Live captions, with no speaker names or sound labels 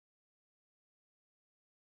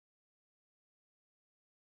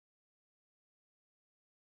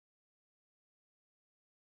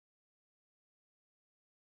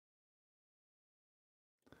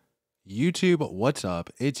YouTube, what's up?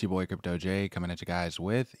 It's your boy Crypto J coming at you guys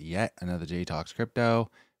with yet another J Talks Crypto.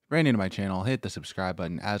 Brand new to my channel, hit the subscribe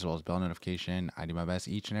button as well as bell notification. I do my best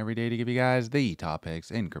each and every day to give you guys the topics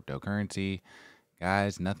in cryptocurrency.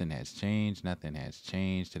 Guys, nothing has changed. Nothing has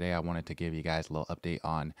changed. Today I wanted to give you guys a little update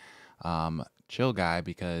on Chill Guy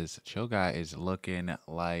because Chill Guy is looking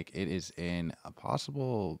like it is in a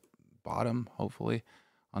possible bottom, hopefully,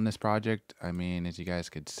 on this project. I mean, as you guys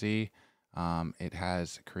could see, it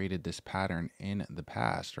has created this pattern in the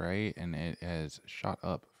past, right? And it has shot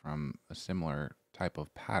up from a similar type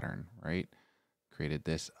of pattern, right? Created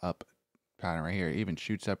this up pattern right here. It even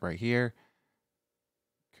shoots up right here,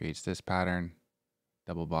 creates this pattern,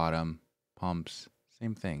 double bottom, pumps,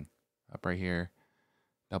 same thing. Up right here,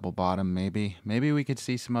 double bottom, maybe. Maybe we could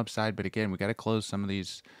see some upside, but again, we got to close some of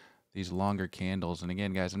these longer candles. And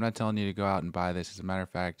again, guys, I'm not telling you to go out and buy this. As a matter of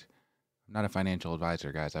fact, I'm not a financial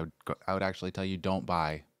advisor, guys. I would actually tell you don't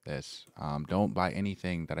buy this. Don't buy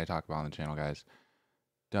anything that I talk about on the channel, guys.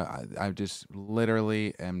 I just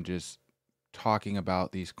literally am just talking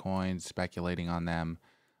about these coins, speculating on them.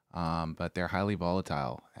 But they're highly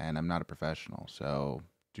volatile, and I'm not a professional, so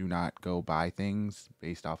do not go buy things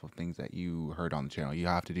based off of things that you heard on the channel. You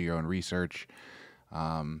have to do your own research,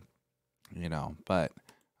 but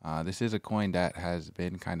this is a coin that has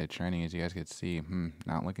been kind of trending, as you guys could see.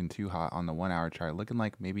 Not looking too hot on the 1 hour chart. Looking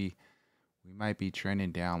like maybe we might be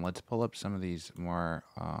trending down. Let's pull up some of these more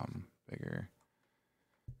bigger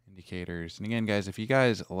indicators. And again, guys, if you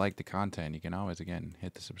guys like the content, you can always, again,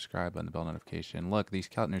 hit the subscribe button, the bell notification. Look, these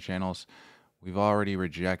Keltner channels, we've already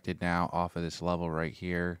rejected now off of this level right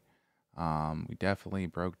here. We definitely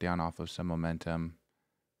broke down off of some momentum.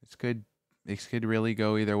 This could really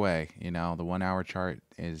go either way. You know, the 1 hour chart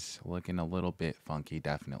is looking a little bit funky,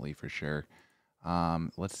 definitely, for sure.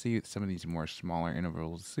 Let's see some of these more smaller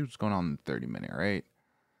intervals. Let's see what's going on in the 30-minute, right?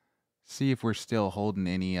 See if we're still holding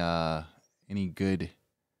any good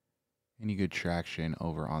traction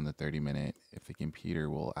over on the 30-minute. If the computer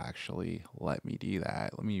will actually let me do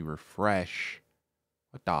that. Let me refresh.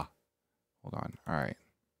 What the? Hold on. All right.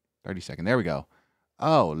 30 seconds. There we go.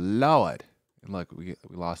 Oh, Lord. And look, we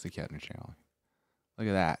lost the Kettner channel. Look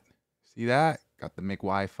at that. See that? Got the Mic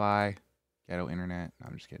Wi-Fi, ghetto internet. No,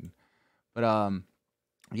 I'm just kidding. But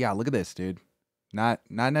yeah, look at this, dude. Not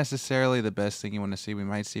necessarily the best thing you want to see. We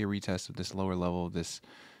might see a retest of this lower level of this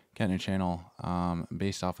Kettner channel,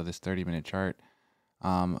 based off of this 30-minute chart.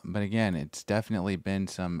 But again, it's definitely been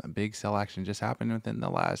some big sell action just happened within the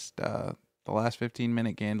last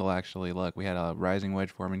 15-minute candle. Actually, look, we had a rising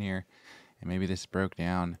wedge forming here, and maybe this broke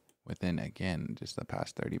down within, again, just the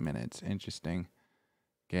past 30 minutes. Interesting.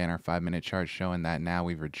 Again, our 5-minute chart showing that now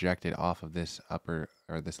we've rejected off of this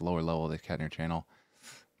this lower level of the Kettner channel,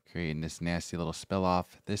 creating this nasty little spill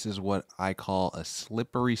off. This is what I call a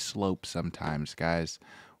slippery slope sometimes, guys.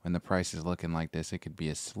 When the price is looking like this, it could be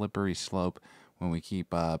a slippery slope when we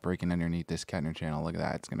keep breaking underneath this Kettner channel. Look at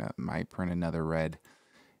that. It's might print another red.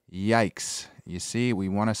 Yikes. You see, we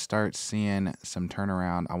want to start seeing some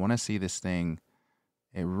turnaround. I want to see this thing.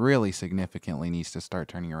 It really significantly needs to start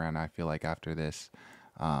turning around, I feel like, after this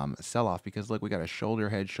sell-off, because look, we got a shoulder,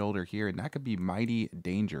 head, shoulder here, and that could be mighty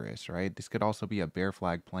dangerous, right? This could also be a bear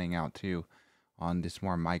flag playing out too on this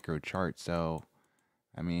more micro chart. So,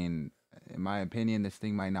 I mean, in my opinion, this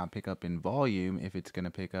thing might not pick up in volume if it's going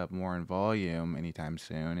to pick up more in volume anytime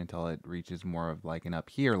soon until it reaches more of like an up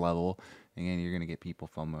here level. Again, you're going to get people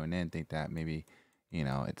FOMOing in, think that maybe, you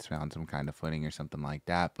know, it's found some kind of footing or something like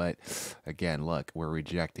that. But again, look, we're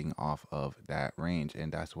rejecting off of that range,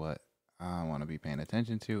 and that's what I want to be paying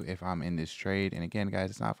attention to if I'm in this trade. And again,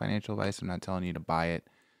 guys, it's not financial advice. I'm not telling you to buy it.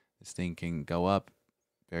 This thing can go up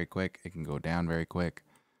very quick. It can go down very quick.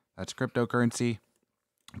 That's cryptocurrency.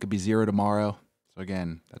 It could be zero tomorrow. So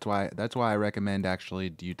again, that's why I recommend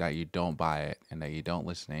actually that you don't buy it and that you don't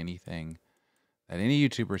listen to anything that any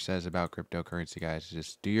YouTuber says about cryptocurrency, guys.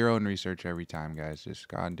 Just do your own research every time, guys. Just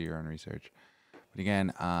go and do your own research. But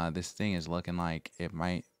again, this thing is looking like it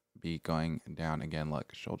might be going down again.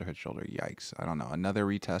 Look, shoulder, head, shoulder. Yikes. I don't know. Another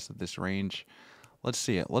retest of this range. Let's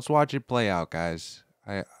see it. Let's watch it play out, guys.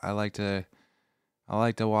 I like to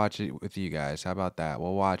watch it with you guys. How about that?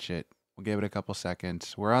 We'll watch it. We'll give it a couple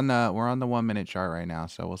seconds. We're on the 1 minute chart right now,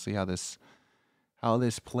 so we'll see how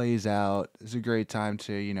this plays out. It's a great time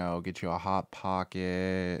to, you know, get you a hot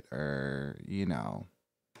pocket, or, you know,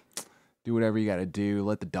 do whatever you got to do.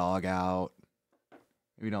 Let the dog out.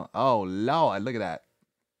 Maybe don't. Oh, Lord, look at that.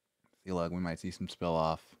 See, look, we might see some spill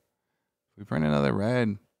off. If we print another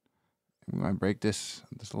red, we might break this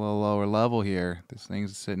a little lower level here. This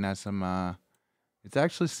thing's sitting at some it's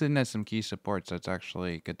actually sitting at some key support, so it's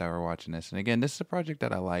actually good that we're watching this. And again, this is a project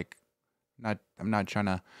that I like. I'm not trying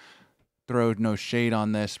to throw no shade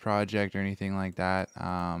on this project or anything like that.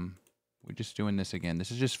 We're just doing this again.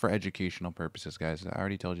 This is just for educational purposes, guys. I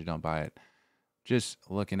already told you don't buy it. Just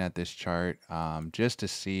looking at this chart, just to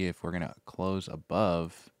see if we're gonna close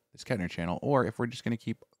above this Kettner channel, or if we're just gonna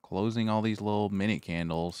keep closing all these little minute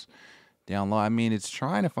candles down low. I mean, it's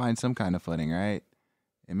trying to find some kind of footing, right?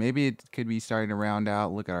 And maybe it could be starting to round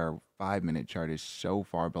out. Look at our 5-minute chart is so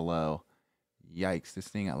far below. Yikes, this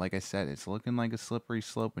thing, like I said, it's looking like a slippery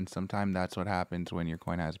slope, and sometimes that's what happens when your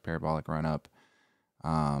coin has a parabolic run up.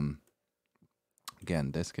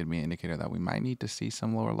 Again, this could be an indicator that we might need to see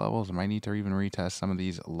some lower levels. We might need to even retest some of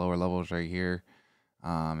these lower levels right here.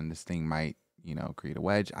 And this thing might, create a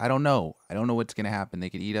wedge. I don't know. I don't know what's going to happen.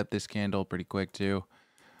 They could eat up this candle pretty quick too.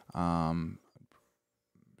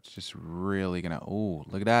 It's just really going to, oh,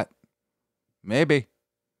 look at that. Maybe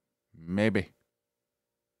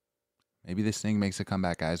this thing makes a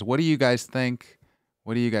comeback, guys. What do you guys think?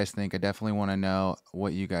 I definitely want to know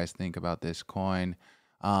what you guys think about this coin.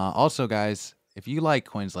 Also, guys, if you like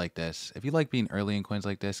coins like this, if you like being early in coins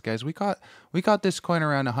like this, guys, we caught this coin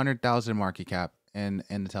around 100,000 market cap in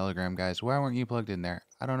the Telegram, guys. Why weren't you plugged in there?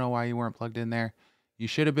 I don't know why you weren't plugged in there. You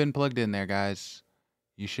should have been plugged in there, guys.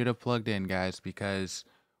 You should have plugged in, guys, because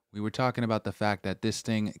we were talking about the fact that this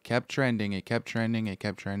thing kept trending. It kept trending,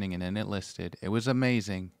 and then it listed. It was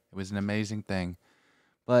amazing. It was an amazing thing.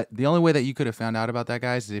 But the only way that you could have found out about that,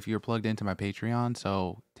 guys, is if you were plugged into my Patreon.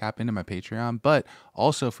 So tap into my Patreon. But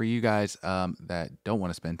also for you guys that don't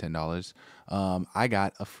want to spend $10, I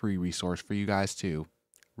got a free resource for you guys too.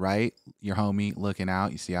 Right? Your homie looking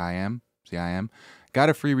out. You see I am. Got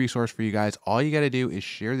a free resource for you guys. All you got to do is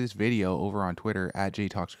share this video over on Twitter at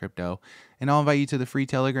JTalksCrypto, and I'll invite you to the free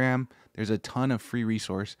Telegram. There's a ton of free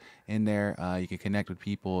resource in there. You can connect with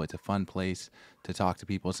people. It's a fun place to talk to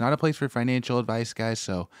people. It's not a place for financial advice, guys,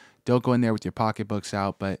 so don't go in there with your pocketbooks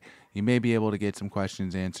out, but you may be able to get some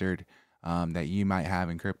questions answered that you might have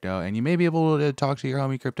in crypto, and you may be able to talk to your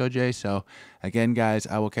homie Crypto J. So again, guys,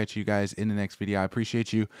 I will catch you guys in the next video. I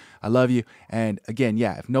appreciate you. I love you. And again,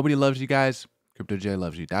 yeah, if nobody loves you guys, Crypto J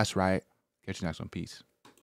loves you. That's right. Catch you next one. Peace.